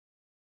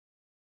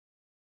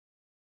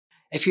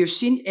If you've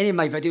seen any of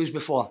my videos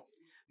before,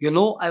 you'll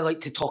know I like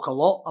to talk a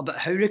lot about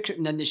how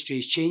recruitment industry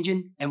is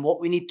changing and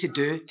what we need to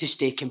do to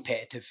stay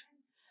competitive.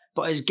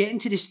 But it's getting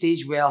to the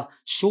stage where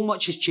so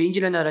much is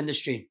changing in our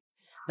industry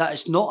that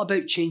it's not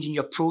about changing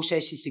your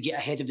processes to get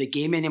ahead of the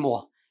game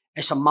anymore.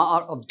 It's a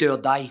matter of do or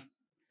die.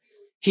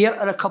 Here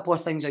are a couple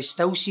of things I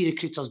still see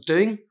recruiters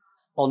doing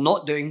or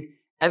not doing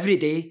every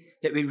day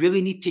that we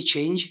really need to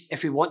change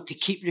if we want to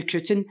keep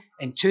recruiting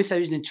in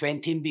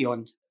 2020 and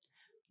beyond.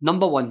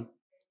 Number one,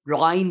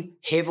 relying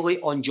heavily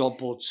on job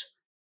boards.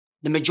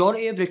 The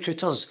majority of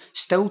recruiters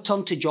still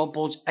turn to job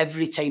boards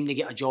every time they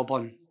get a job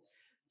on.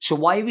 So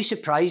why are we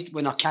surprised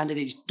when our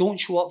candidates don't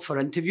show up for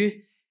interview,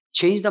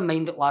 change their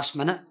mind at last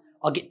minute,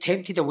 or get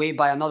tempted away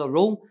by another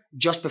role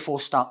just before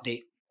start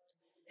date?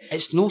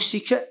 It's no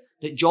secret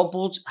that job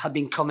boards have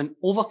been becoming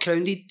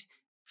overcrowded,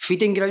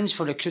 feeding grounds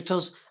for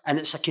recruiters, and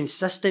it's a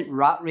consistent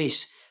rat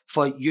race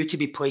for you to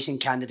be placing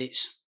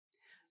candidates.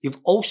 You've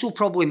also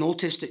probably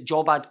noticed that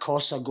job ad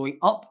costs are going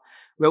up,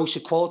 whilst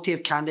the quality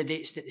of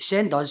candidates that they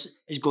send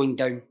us is going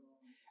down.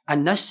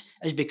 And this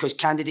is because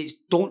candidates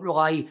don't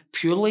rely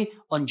purely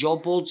on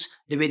job boards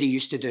the way they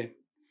used to do.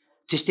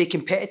 To stay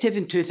competitive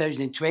in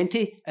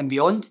 2020 and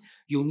beyond,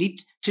 you'll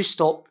need to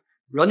stop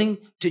running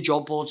to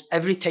job boards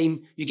every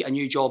time you get a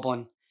new job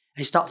on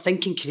and start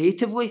thinking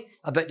creatively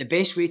about the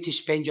best way to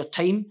spend your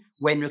time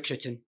when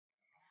recruiting.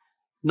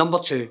 Number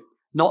two,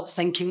 not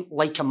thinking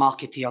like a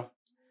marketeer.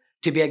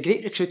 To be a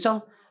great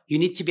recruiter, you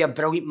need to be a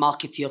brilliant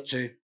marketeer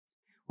too.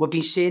 We've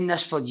been saying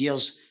this for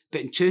years, but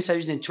in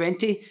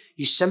 2020,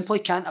 you simply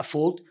can't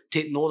afford to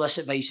ignore this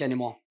advice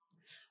anymore.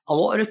 A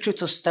lot of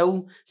recruiters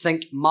still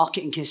think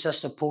marketing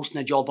consists of posting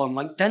a job on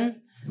LinkedIn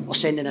or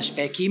sending a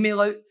spec email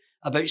out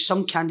about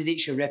some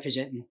candidates you're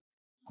representing.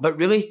 But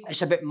really,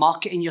 it's about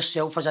marketing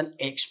yourself as an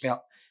expert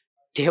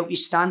to help you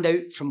stand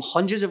out from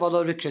hundreds of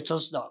other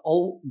recruiters that are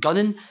all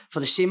gunning for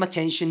the same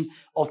attention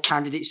of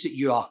candidates that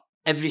you are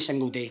every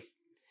single day.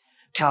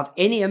 To have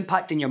any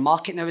impact in your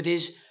market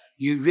nowadays,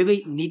 you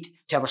really need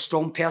to have a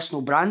strong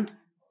personal brand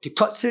to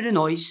cut through the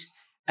noise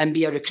and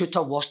be a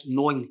recruiter worth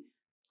knowing.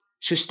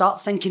 So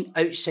start thinking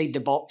outside the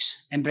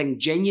box and bring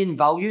genuine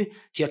value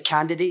to your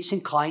candidates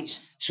and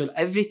clients so that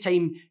every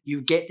time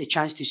you get the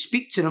chance to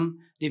speak to them,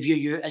 they view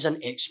you as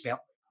an expert.